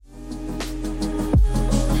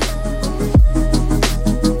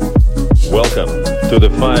Welcome to the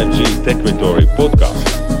 5G Techritory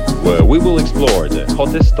podcast, where we will explore the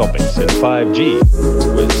hottest topics in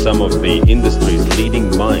 5G with some of the industry's leading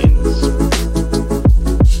minds.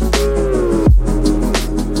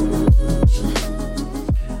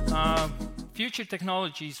 Future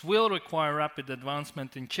technologies will require rapid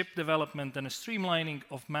advancement in chip development and a streamlining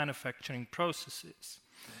of manufacturing processes.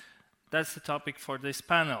 That's the topic for this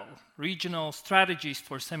panel, Regional Strategies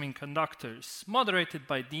for Semiconductors, moderated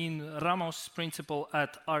by Dean Ramos, Principal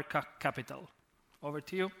at Arca Capital. Over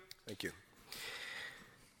to you. Thank you.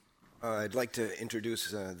 I'd like to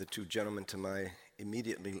introduce the two gentlemen. To my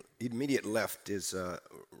immediate left is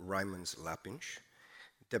Raimons Lapinš,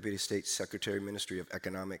 Deputy State Secretary, Ministry of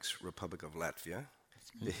Economics, Republic of Latvia.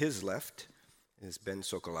 To his left is Ben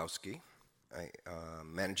Sokolowski,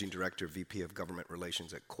 Managing Director, VP of Government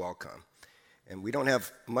Relations at Qualcomm. And we don't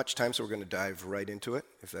have much time, so we're going to dive right into it,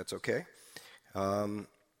 if that's okay.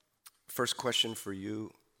 First question for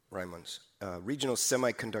you, Raimons. Regional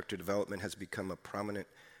semiconductor development has become a prominent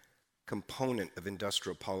component of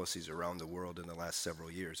industrial policies around the world in the last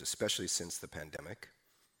several years, especially since the pandemic.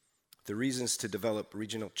 The reasons to develop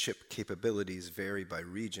regional chip capabilities vary by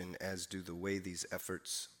region, as do the way these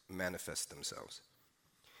efforts manifest themselves.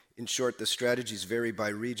 In short, the strategies vary by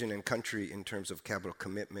region and country in terms of capital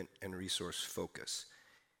commitment and resource focus.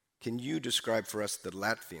 Can you describe for us the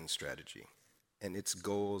Latvian strategy and its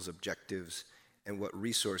goals, objectives, and what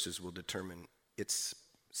resources will determine its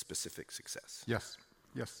specific success? Yes,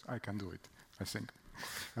 I can do it, I think.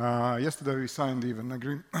 Yesterday we signed even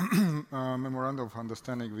a memorandum of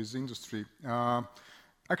understanding with industry.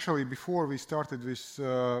 Actually, before we started with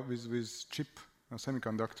chip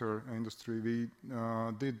semiconductor industry, we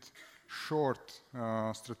did short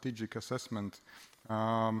strategic assessment.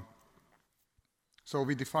 So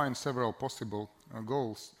we defined several possible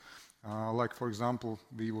goals. Like, for example,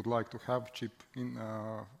 we would like to have chip in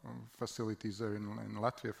facilities there in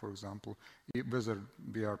Latvia, for example, whether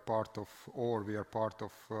we are part of or we are part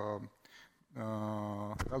of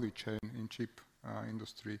value chain in chip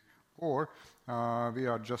industry, or we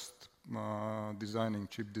are just designing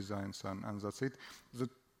chip designs and that's it. The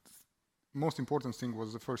most important thing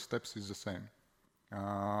was the first steps is the same.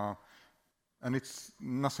 And it's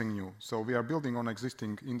nothing new. So we are building on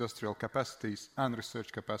existing industrial capacities and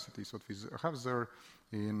research capacities what we have there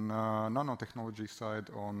in nanotechnology side,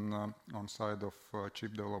 on side of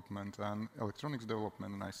chip development and electronics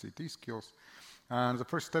development and ICT skills. And the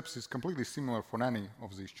first steps is completely similar for any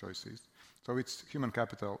of these choices. So it's human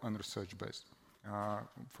capital and research based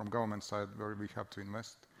from government side where we have to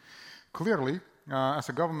invest. Clearly, as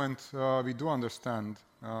a government, we do understand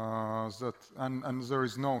that, and there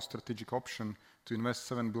is no strategic option to invest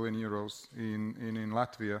 7 billion euros in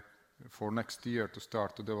Latvia for next year to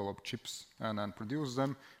start to develop chips and produce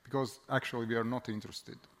them, because actually we are not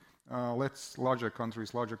interested. Let's larger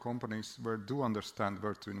countries, larger companies where do understand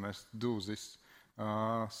where to invest, do this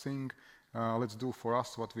thing. Let's do for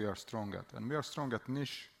us what we are strong at. And we are strong at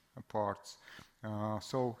niche parts.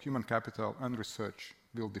 So human capital and research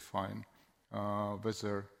will define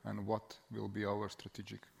whether and what will be our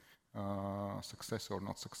strategic success or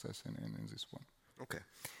not success in this one. Okay.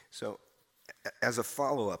 So as a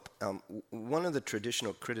follow-up, one of the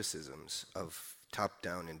traditional criticisms of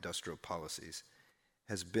top-down industrial policies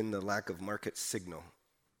has been the lack of market signal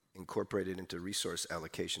incorporated into resource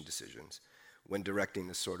allocation decisions when directing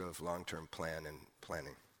this sort of long-term plan and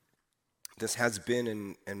planning. This has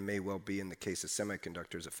been and may well be in the case of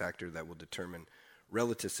semiconductors a factor that will determine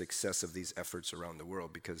relative success of these efforts around the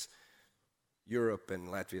world, because Europe and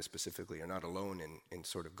Latvia specifically are not alone in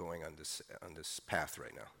sort of going on this path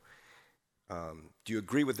right now. Do you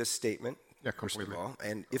agree with this statement? Yeah, first completely. of all?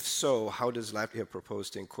 And if so, how does Latvia propose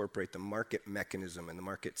to incorporate the market mechanism and the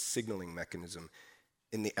market signaling mechanism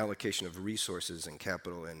in the allocation of resources and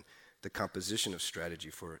capital and the composition of strategy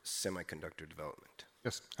for semiconductor development?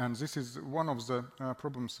 Yes, and this is one of the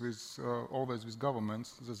problems with always with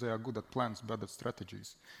governments, that they are good at plans, bad at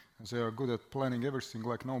strategies. And they are good at planning everything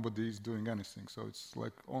like nobody is doing anything. So it's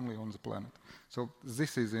like only on the planet. So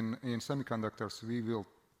this is in semiconductors, we will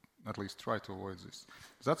at least try to avoid this.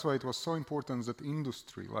 That's why it was so important that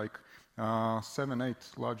industry, like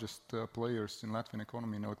 7-8 largest players in Latvian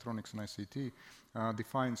economy in electronics and ICT,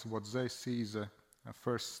 defines what they see the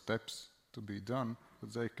first steps to be done,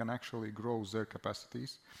 that they can actually grow their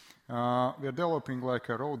capacities. We are developing like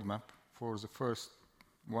a roadmap for the first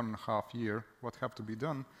 1.5 year, what have to be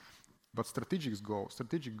done. But strategic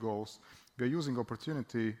goals, we are using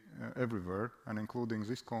opportunity everywhere, and including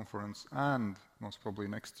this conference and most probably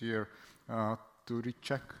next year, to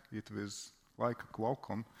recheck it with like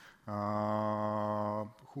Qualcomm,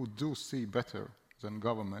 who do see better than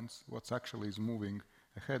governments what actually is moving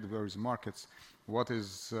ahead, where is markets, what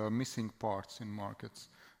is missing parts in markets,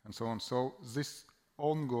 and so on. So this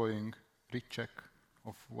ongoing recheck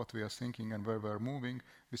of what we are thinking and where we are moving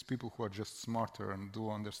with people who are just smarter and do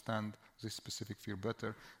understand this specific field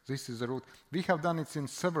better. This is the route. We have done it in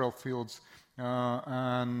several fields,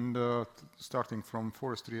 and starting from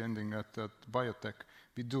forestry, ending at biotech.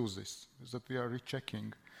 We do this, is that we are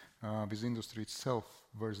rechecking with industry itself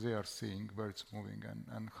where they are seeing, where it's moving,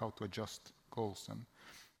 and how to adjust goals.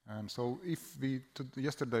 And so if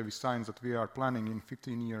yesterday we signed that we are planning in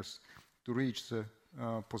 15 years to reach the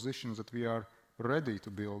positions that we are ready to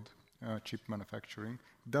build chip manufacturing,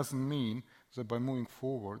 doesn't mean that by moving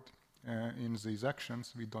forward in these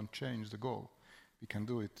actions, we don't change the goal. We can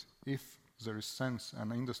do it if there is sense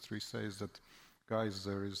and industry says that, guys,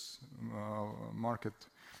 there is market,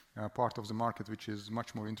 part of the market which is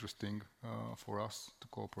much more interesting for us to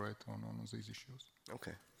cooperate on these issues.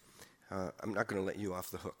 Okay. I'm not going to let you off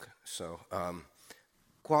the hook. So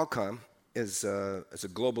Qualcomm is a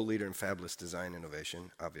global leader in fabless design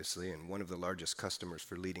innovation, obviously, and one of the largest customers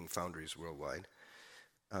for leading foundries worldwide.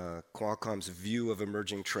 Qualcomm's view of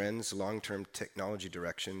emerging trends, long-term technology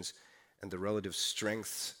directions, and the relative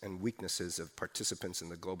strengths and weaknesses of participants in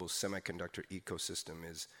the global semiconductor ecosystem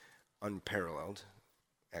is unparalleled.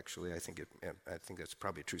 Actually, I think that's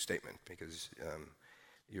probably a true statement because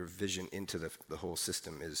your vision into the whole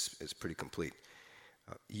system is pretty complete.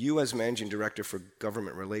 You, as Managing Director for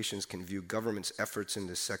Government Relations, can view government's efforts in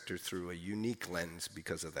this sector through a unique lens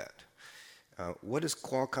because of that. What is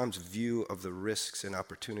Qualcomm's view of the risks and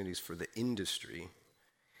opportunities for the industry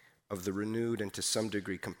of the renewed and to some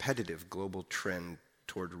degree competitive global trend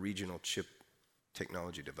toward regional chip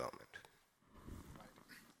technology development? Right.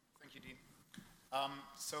 Thank you, Dean.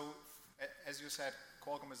 As you said,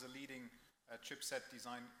 Qualcomm is a leading chipset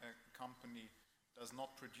design company. Does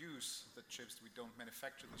not produce the chips. We don't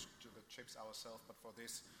manufacture the chips ourselves, but for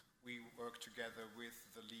this we work together with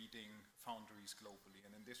the leading foundries globally.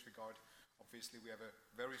 And in this regard, obviously we have a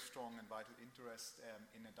very strong and vital interest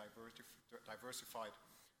in a diversified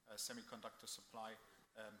semiconductor supply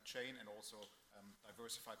chain and also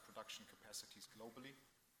diversified production capacities globally.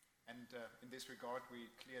 And in this regard,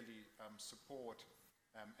 we clearly support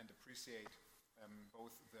and appreciate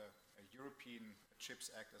both the European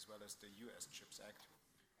Chips Act as well as the US Chips Act,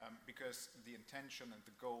 because the intention and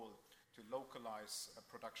the goal to localize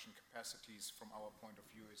production capacities from our point of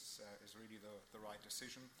view is really the right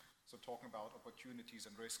decision. So talking about opportunities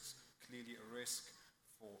and risks, clearly a risk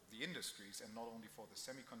for the industries and not only for the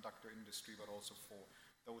semiconductor industry but also for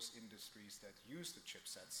those industries that use the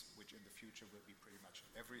chipsets, which in the future will be pretty much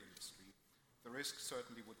every industry. The risk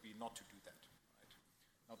certainly would be not to do that.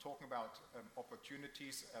 Now, talking about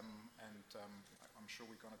opportunities, and I'm sure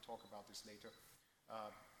we're going to talk about this later,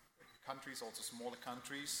 countries, also smaller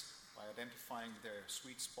countries, by identifying their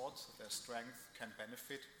sweet spots, their strength, can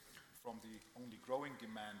benefit from the only growing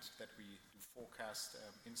demand that we do forecast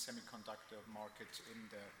in semiconductor markets in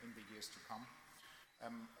the years to come.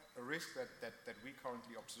 A risk that we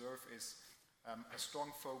currently observe is a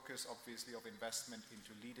strong focus, obviously, of investment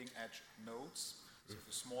into leading-edge nodes, so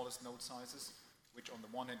the smallest node sizes, which on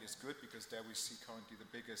the one hand is good because there we see currently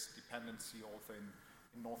the biggest dependency also in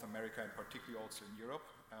North America and particularly also in Europe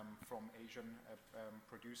from Asian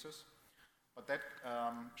producers. But that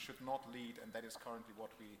should not lead, and that is currently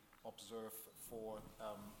what we observe for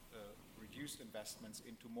reduced investments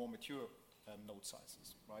into more mature node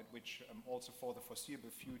sizes, right? Which also for the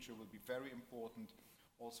foreseeable future will be very important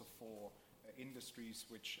also for industries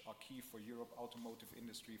which are key for Europe, automotive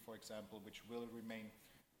industry, for example, which will remain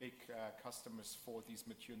big customers for these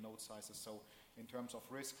mature node sizes. So in terms of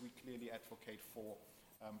risk, we clearly advocate for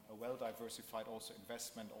a well-diversified also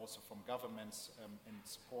investment also from governments and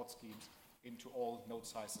support schemes into all node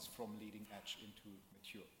sizes from leading edge into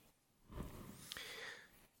mature.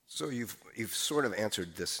 So you've sort of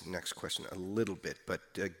answered this next question a little bit, but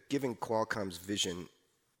given Qualcomm's vision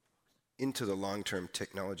into the long-term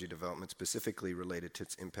technology development specifically related to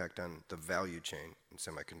its impact on the value chain in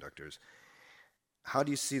semiconductors, how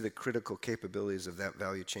do you see the critical capabilities of that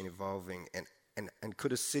value chain evolving, and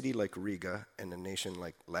could a city like Riga and a nation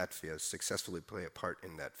like Latvia successfully play a part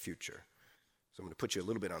in that future? So I'm going to put you a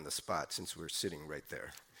little bit on the spot since we're sitting right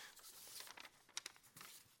there.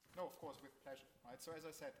 No, of course, with pleasure. Right. So as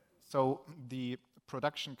I said, so the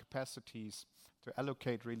production capacities to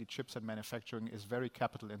allocate really chips and manufacturing is very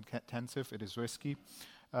capital intensive. It is risky.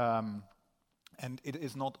 And it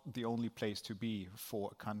is not the only place to be for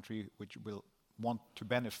a country which will want to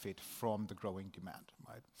benefit from the growing demand,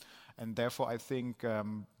 right? And therefore, I think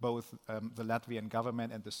both the Latvian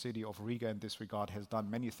government and the city of Riga in this regard has done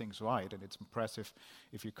many things right. And it's impressive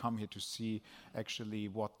if you come here to see actually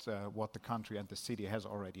what the country and the city has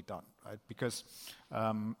already done, right? Because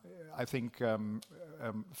I think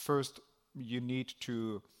first you need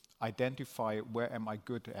to identify where am I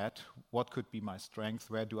good at, what could be my strength,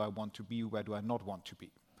 where do I want to be, where do I not want to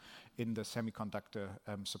be in the semiconductor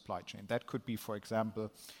supply chain. That could be, for example,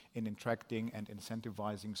 in attracting and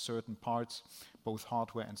incentivizing certain parts, both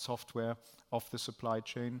hardware and software of the supply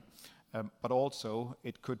chain. But also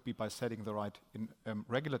it could be by setting the right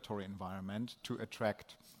regulatory environment to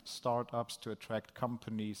attract startups, to attract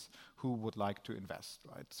companies who would like to invest,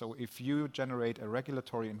 right? So if you generate a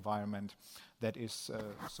regulatory environment that is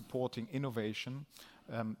supporting innovation,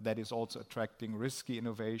 that is also attracting risky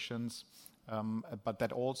innovations, but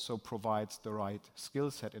that also provides the right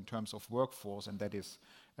skill set in terms of workforce, and that is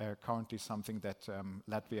currently something that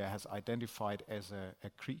Latvia has identified as a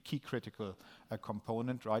key critical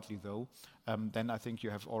component, rightly though, then I think you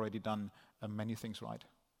have already done many things right.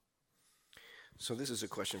 So this is a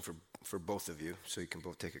question for both of you, so you can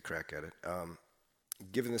both take a crack at it.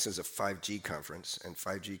 Given this is a 5G conference, and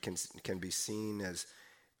 5G can be seen as,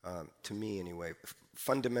 to me anyway,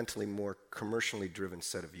 fundamentally more commercially driven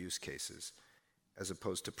set of use cases, as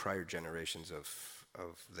opposed to prior generations of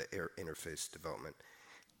the air interface development,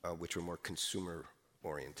 which were more consumer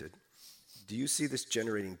oriented. Do you see this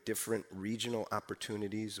generating different regional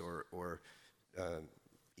opportunities or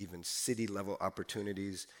even city level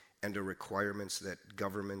opportunities and the requirements that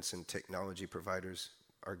governments and technology providers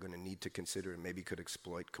are going to need to consider and maybe could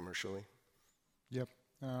exploit commercially? Yep.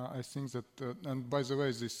 I think that, and by the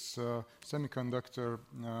way, this semiconductor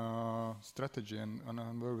strategy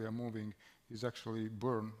and where we are moving is actually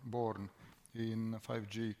born in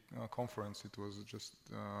 5G conference. It was just,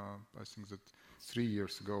 I think that 3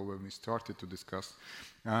 years ago when we started to discuss.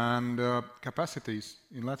 And capacities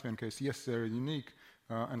in Latvian case, yes, they're unique,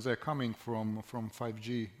 and they're coming from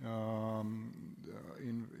 5G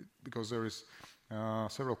because there is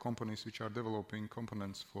several companies which are developing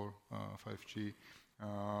components for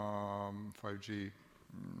 5G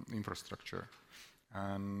infrastructure,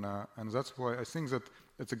 and that's why I think that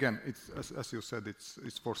it's again, it's as you said,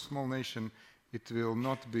 it's for small nation. It will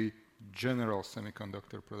not be general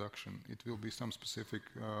semiconductor production. It will be some specific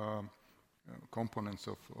components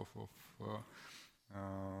of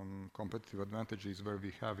competitive advantages where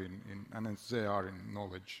we have and they are in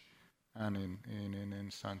knowledge and in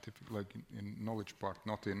scientific, like in knowledge part,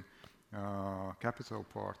 not in capital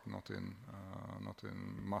part, not in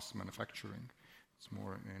mass manufacturing. It's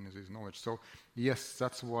more in this knowledge. So yes,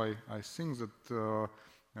 that's why I think that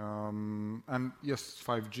and yes,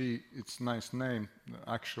 5G, it's nice name.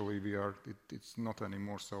 Actually, it's not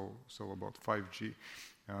anymore so about 5G.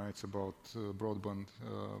 It's about broadband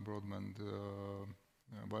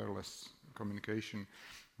wireless communication,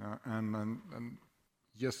 and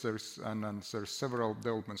yes, there's several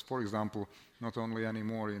developments. For example, not only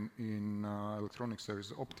anymore in electronics, there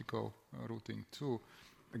is optical routing too.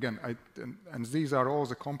 Again, and these are all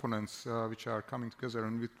the components which are coming together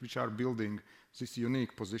and which are building this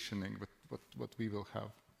unique positioning what we will have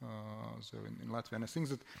there in Latvia. And I think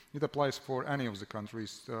that it applies for any of the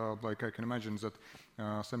countries. Like I can imagine that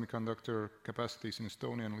semiconductor capacities in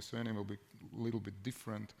Estonia and Lithuania will be a little bit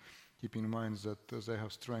different, keeping in mind that they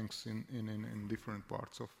have strengths in different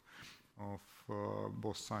parts of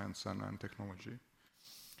both science and technology.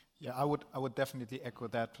 Yeah, I would definitely echo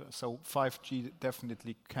that. So 5G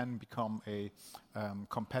definitely can become a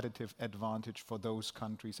competitive advantage for those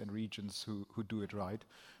countries and regions who do it right,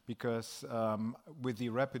 because with the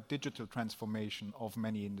rapid digital transformation of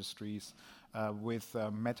many industries, with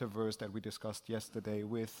metaverse that we discussed yesterday,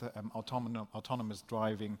 with autonomous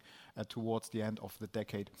driving towards the end of the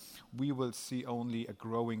decade, we will see only a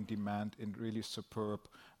growing demand in really superb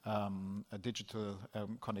digital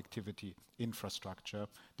connectivity infrastructure.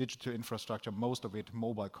 Digital infrastructure, most of it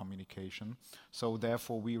mobile communication. So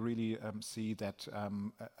therefore we really see that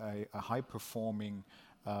a high-performing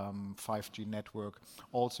 5G network,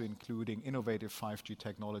 also including innovative 5G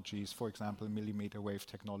technologies, for example, millimeter wave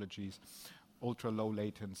technologies, ultra-low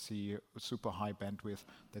latency, super high bandwidth,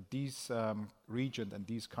 that these regions and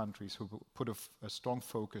these countries who put a strong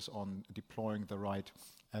focus on deploying the right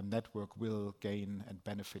network will gain and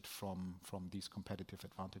benefit from these competitive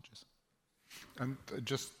advantages. And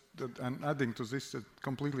just and adding to this,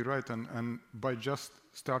 completely right. And by just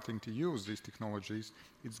starting to use these technologies,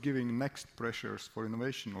 it's giving next pressures for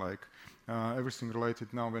innovation, like everything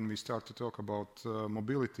related now when we start to talk about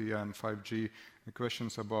mobility and 5G,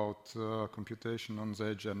 questions about computation on the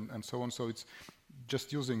edge and so on. So it's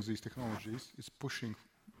just using these technologies is pushing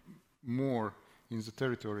more in the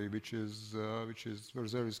territory, which is where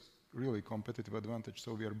there is really competitive advantage.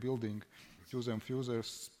 So we are building user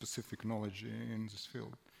specific knowledge in this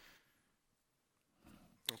field.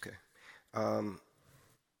 Okay.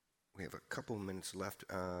 We have a couple minutes left,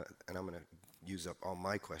 and I'm going to use up all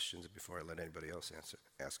my questions before I let anybody else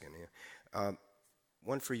ask any.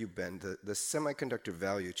 One for you, Ben. The semiconductor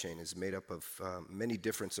value chain is made up of many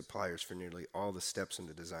different suppliers for nearly all the steps in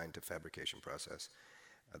the design to fabrication process.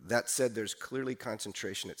 That said, there's clearly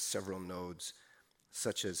concentration at several nodes,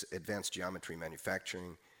 such as advanced geometry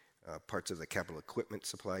manufacturing, parts of the capital equipment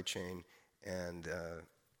supply chain, and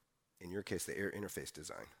in your case, the air interface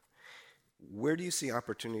design. Where do you see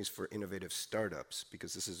opportunities for innovative startups?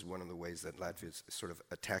 Because this is one of the ways that Latvia is sort of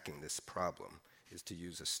attacking this problem, is to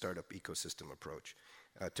use a startup ecosystem approach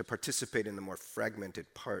to participate in the more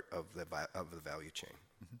fragmented part of the value chain.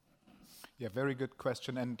 Mm-hmm. Yeah, very good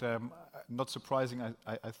question, and not surprising,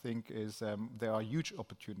 I think, is there are huge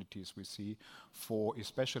opportunities we see for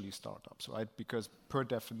especially startups, right? Because per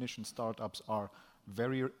definition, startups are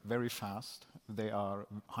very, very fast. They are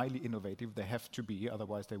highly innovative. They have to be,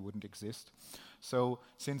 otherwise they wouldn't exist. So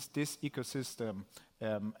since this ecosystem,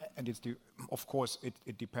 and it's of course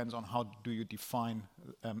it depends on how do you define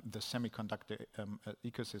the semiconductor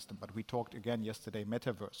ecosystem. But we talked again yesterday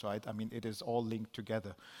metaverse, right? I mean, it is all linked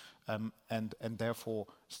together, and therefore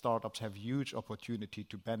startups have huge opportunity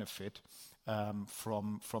to benefit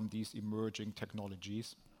from these emerging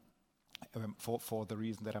technologies. For the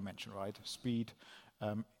reason that I mentioned, right? Speed,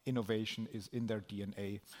 innovation is in their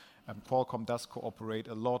DNA. Qualcomm does cooperate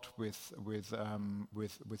a lot with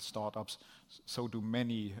startups. So do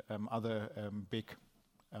many other big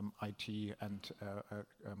IT and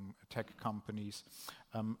tech companies,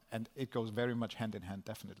 and it goes very much hand in hand,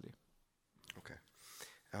 definitely. Okay,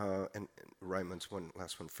 and Raimons, one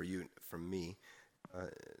last one for you, from me.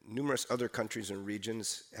 Numerous other countries and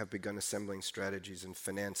regions have begun assembling strategies and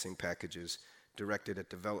financing packages directed at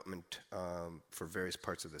development for various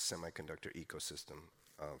parts of the semiconductor ecosystem,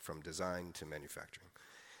 from design to manufacturing.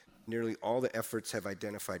 Nearly all the efforts have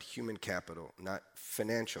identified human capital, not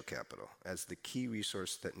financial capital, as the key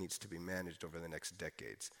resource that needs to be managed over the next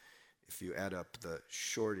decades. If you add up the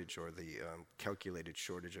shortage or the calculated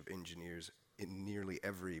shortage of engineers in nearly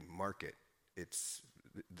every market,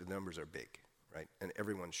 the numbers are big. Right, and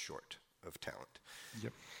everyone's short of talent.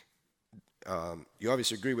 Yep. You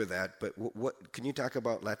obviously agree with that, but what can you talk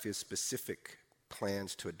about Latvia's specific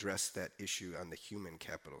plans to address that issue on the human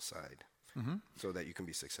capital side, so that you can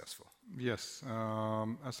be successful? Yes,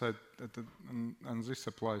 as and this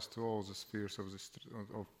applies to all the spheres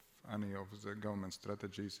of any of the government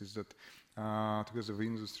strategies. Is that together with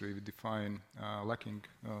industry we define lacking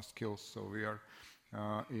skills, so we are.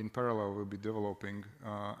 In parallel, we'll be developing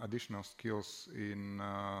additional skills in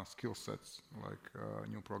skill sets, like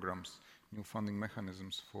new programs, new funding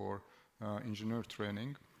mechanisms for engineer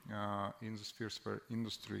training in the spheres where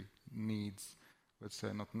industry needs, let's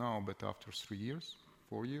say not now, but after 3 years,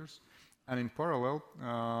 4 years. And in parallel,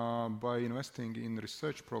 by investing in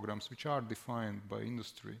research programs which are defined by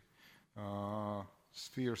industry,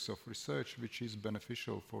 spheres of research which is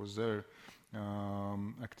beneficial for their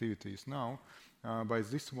activities now. By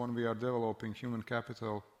this one, we are developing human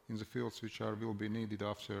capital in the fields which will be needed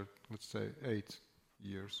after, let's say, 8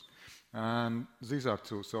 years. And these are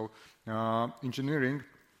two. So engineering,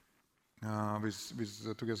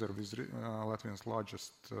 together with Latvia's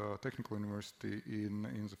largest technical university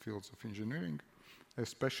in the fields of engineering,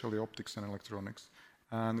 especially optics and electronics,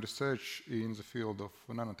 and research in the field of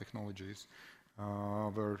nanotechnologies,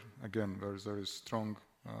 where there is strong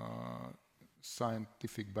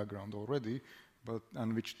scientific background already,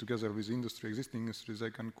 and which together with existing industries, they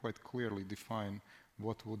can quite clearly define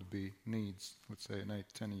what would be needs, let's say, in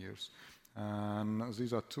 8-10 years. And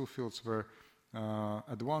these are two fields where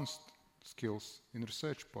advanced skills in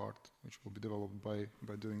research part, which will be developed by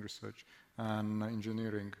doing research, and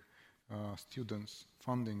engineering students,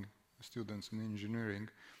 funding students in engineering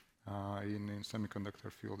in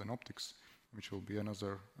semiconductor field and optics, which will be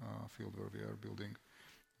another field where we are building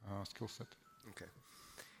skill set. Okay.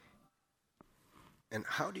 And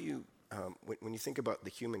how do you, when you think about the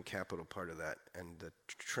human capital part of that and the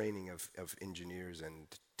training of engineers and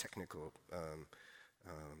technical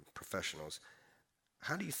professionals,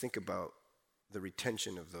 how do you think about the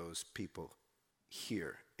retention of those people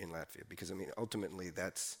here in Latvia? Because I mean, ultimately,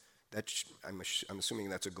 I'm assuming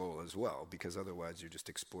that's a goal as well. Because otherwise, you're just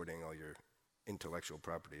exporting all your intellectual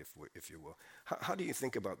property, if you will. How do you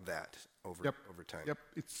think about that over time? Yep,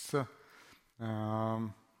 it's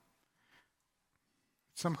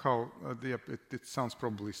somehow it sounds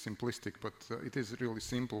probably simplistic, but it is really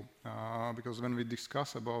simple because when we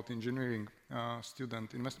discuss about engineering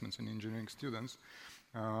student investments in engineering students,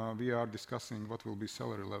 we are discussing what will be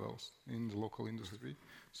salary levels in the local industry,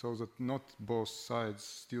 so that not both sides,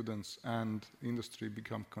 students and industry,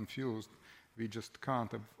 become confused. We just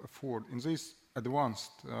can't afford, in these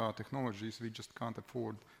advanced technologies, we just can't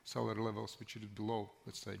afford salary levels which is below,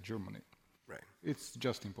 let's say, Germany. Right. It's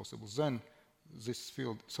just impossible. Then this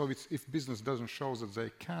field, so if business doesn't show that they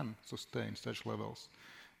can sustain such levels,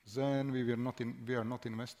 then we are not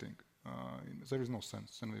investing. There is no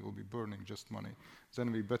sense, and we will be burning just money.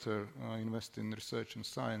 Then we better invest in research and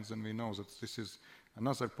science, and we know that this is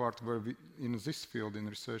another part where in this field, in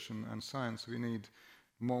research and science, we need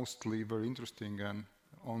mostly very interesting and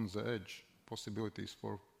on the edge possibilities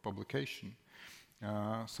for publication.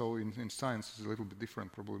 So in science it's a little bit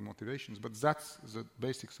different probably motivations, but that's the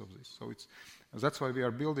basics of this. So that's why we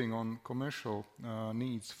are building on commercial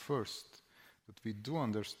needs first, that we do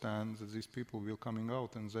understand that these people will coming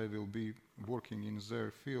out and they will be working in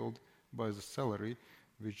their field by the salary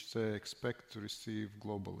which they expect to receive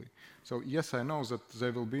globally. So yes, I know that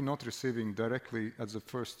they will be not receiving directly at the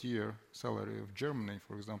first year salary of Germany,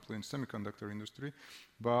 for example, in semiconductor industry,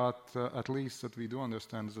 but at least that we do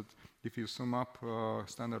understand that if you sum up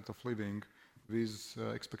standard of living with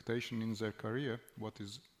expectation in their career, what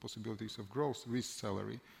is possibilities of growth with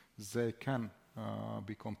salary, they can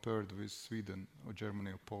be compared with Sweden or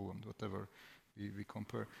Germany or Poland, whatever we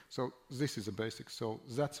compare. So this is a basic. So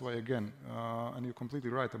that's why, again, and you're completely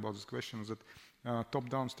right about this question, that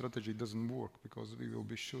top-down strategy doesn't work because we will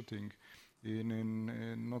be shooting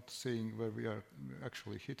in not seeing where we are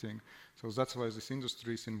actually hitting. So that's why this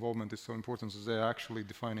industry's involvement is so important, that they are actually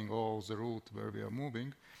defining all the route where we are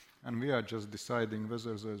moving, and we are just deciding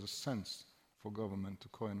whether there's a sense for government to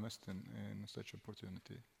co-invest in such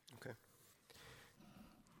opportunity. Okay.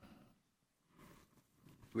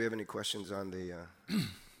 Do we have any questions on the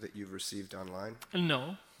that you've received online?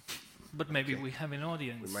 No, but maybe we have an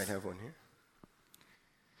audience. We might have one here.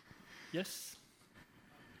 Yes?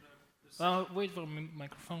 Wait for a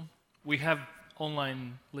microphone. We have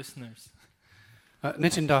online listeners.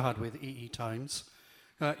 Nitin Dahad with EE Times.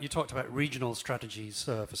 You talked about regional strategies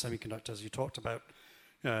for semiconductors. You talked about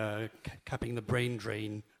capping the brain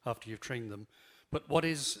drain after you've trained them. But what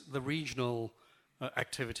is the regional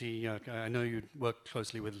activity? I know you work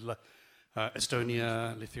closely with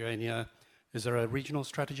Estonia, Lithuania. Is there a regional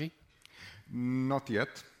strategy? Not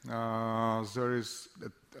yet. There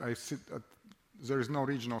is no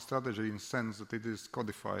regional strategy in the sense that it is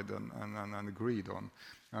codified and agreed on.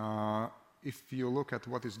 If you look at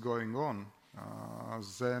what is going on,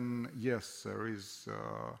 then yes, there is,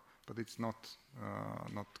 but it's not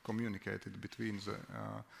communicated between the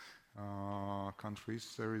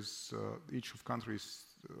countries. There is each of countries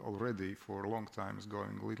already for a long time is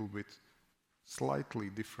going a little bit slightly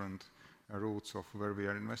different routes of where we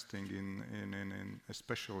are investing in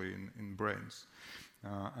especially in brains.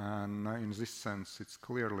 And in this sense, it's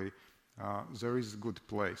clearly there is a good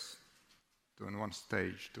place to in one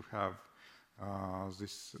stage to have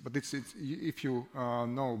this. But it's if you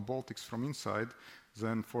know Baltics from inside,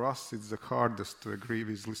 then for us it's the hardest to agree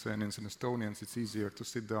with Lithuanians and Estonians. It's easier to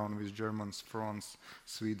sit down with Germans, France,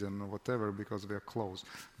 Sweden, or whatever, because we are close.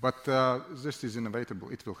 But this is inevitable.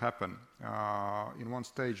 It will happen in one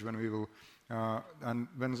stage when we will, and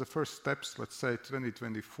when the first steps, let's say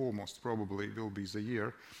 2024 most probably will be the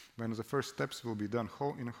year, when the first steps will be done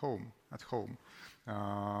at home,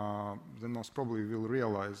 then most probably we'll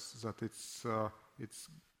realize that it's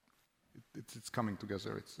coming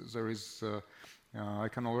together. There is. I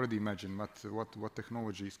can already imagine what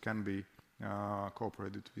technologies can be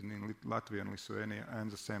cooperated in Latvia and Lithuania,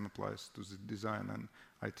 and the same applies to the design and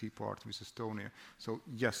IT part with Estonia. So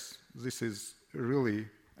yes, this is really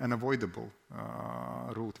an avoidable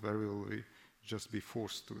route where we will just be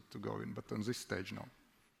forced to go in, but on this stage, no.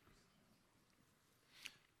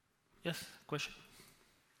 Yes, question?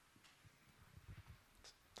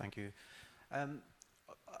 Thank you.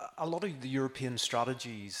 A lot of the European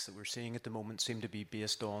strategies that we're seeing at the moment seem to be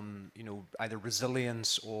based on, either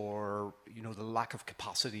resilience or, the lack of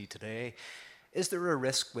capacity today. Is there a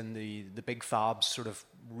risk when the big fabs sort of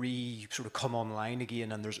come online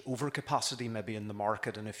again and there's overcapacity maybe in the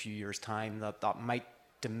market in a few years' time that might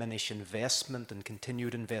diminish investment and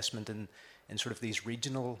continued investment in sort of these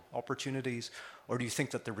regional opportunities? Or do you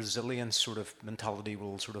think that the resilience sort of mentality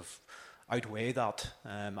will sort of outweigh that,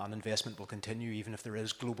 and investment will continue even if there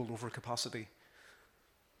is global overcapacity?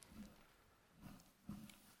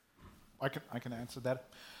 I can answer that.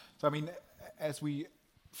 So I mean, as we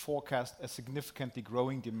forecast a significantly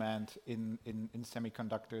growing demand in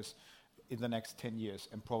semiconductors in the next 10 years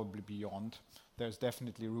and probably beyond, there's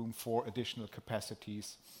definitely room for additional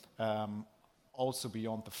capacities, also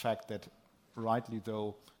beyond the fact that, rightly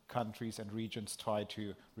though, countries and regions try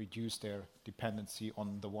to reduce their dependency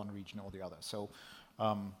on the one region or the other. So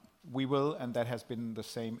we will, and that has been the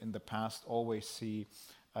same in the past, always see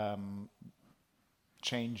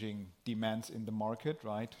changing demands in the market,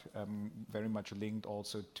 right? Very much linked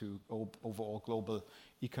also to overall global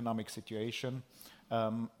economic situation.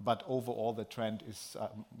 But overall, the trend is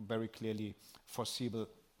very clearly foreseeable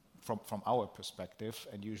from our perspective,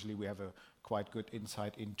 and usually we have a quite good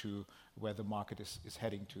insight into where the market is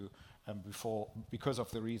heading to because of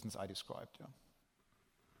the reasons I described. Yeah.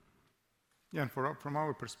 Yeah, and from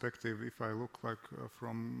our perspective, if I look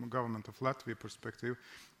from government of Latvia perspective,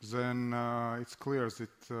 then it's clear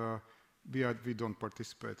that we don't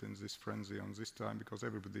participate in this frenzy on this time because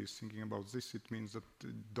everybody is thinking about this. It means that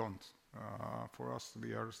don't. For us,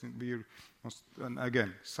 and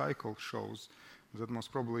again, cycle shows that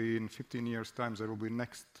most probably in 15 years' time there will be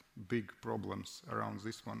next big problems around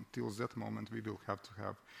this one. Till that moment, we will have to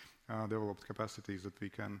have developed capacities that we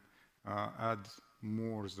can add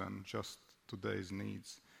more than just today's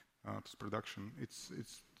needs to production. It's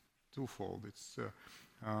twofold. It's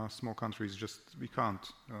small countries we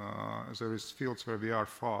can't. There is fields where we are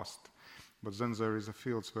fast, but then there is a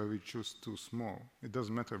fields where we choose too small. It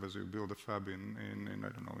doesn't matter whether you build a fab in I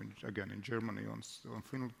don't know, in Germany, on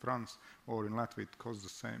Finland, France, or in Latvia, it costs the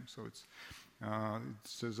same.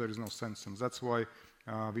 So there is no sense, and that's why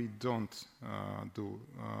we don't do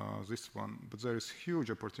this one. But there is huge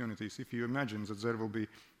opportunities. If you imagine that there will be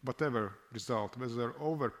whatever result, whether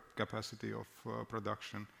over capacity of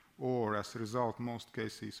production, or as a result, most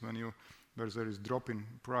cases where there is drop in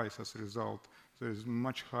price as a result, there is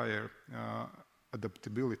much higher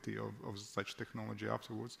adaptability of such technology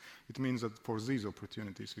afterwards. It means that for these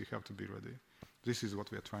opportunities we have to be ready. This is what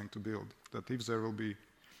we are trying to build. That if there will be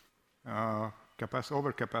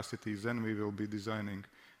overcapacities, then we will be designing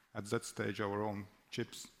at that stage our own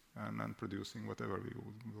chips and producing whatever we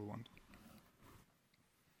will want.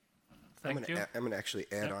 Thank you. I'm going to actually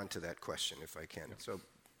add on to that question if I can. Yeah. So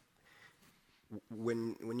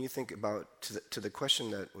when you think about to the question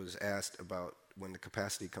that was asked about when the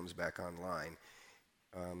capacity comes back online,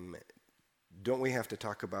 don't we have to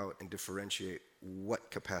talk about and differentiate what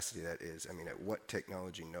capacity that is? I mean, at what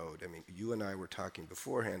technology node? I mean, you and I were talking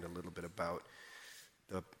beforehand a little bit about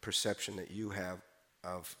the perception that you have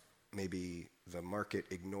of maybe the market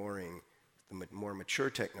ignoring the more mature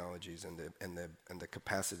technologies and the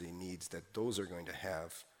capacity needs that those are going to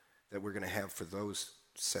have, that we're going to have for those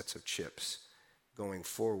sets of chips going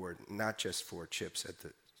forward, not just for chips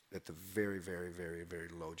at the very, very, very, very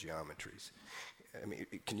low geometries. I mean,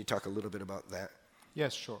 can you talk a little bit about that?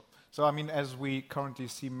 Yes, sure. So, I mean, as we currently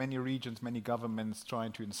see many regions, many governments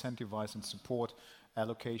trying to incentivize and support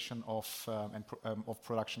allocation of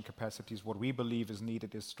production capacities, what we believe is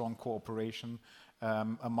needed is strong cooperation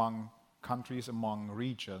among countries, among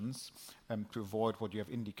regions, to avoid what you have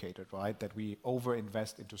indicated, right? That we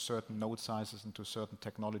over-invest into certain node sizes, into certain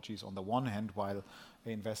technologies on the one hand, while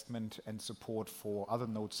investment and support for other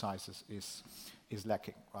node sizes is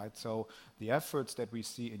lacking, right? So the efforts that we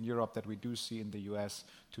see in Europe, that we do see in the US,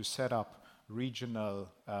 to set up regional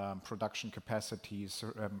production capacities,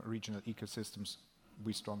 regional ecosystems,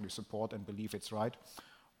 we strongly support and believe it's right.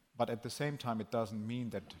 But at the same time, it doesn't mean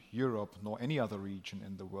that Europe nor any other region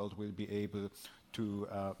in the world will be able to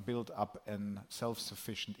build up a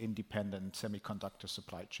self-sufficient, independent semiconductor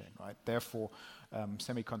supply chain, right? Therefore,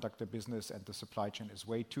 semiconductor business and the supply chain is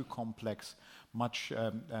way too complex,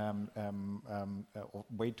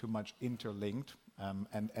 way too much interlinked,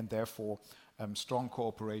 and therefore strong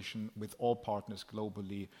cooperation with all partners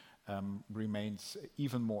globally remains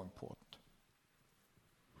even more important.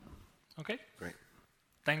 Okay. Great.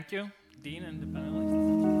 Thank you, Dean and the panelists.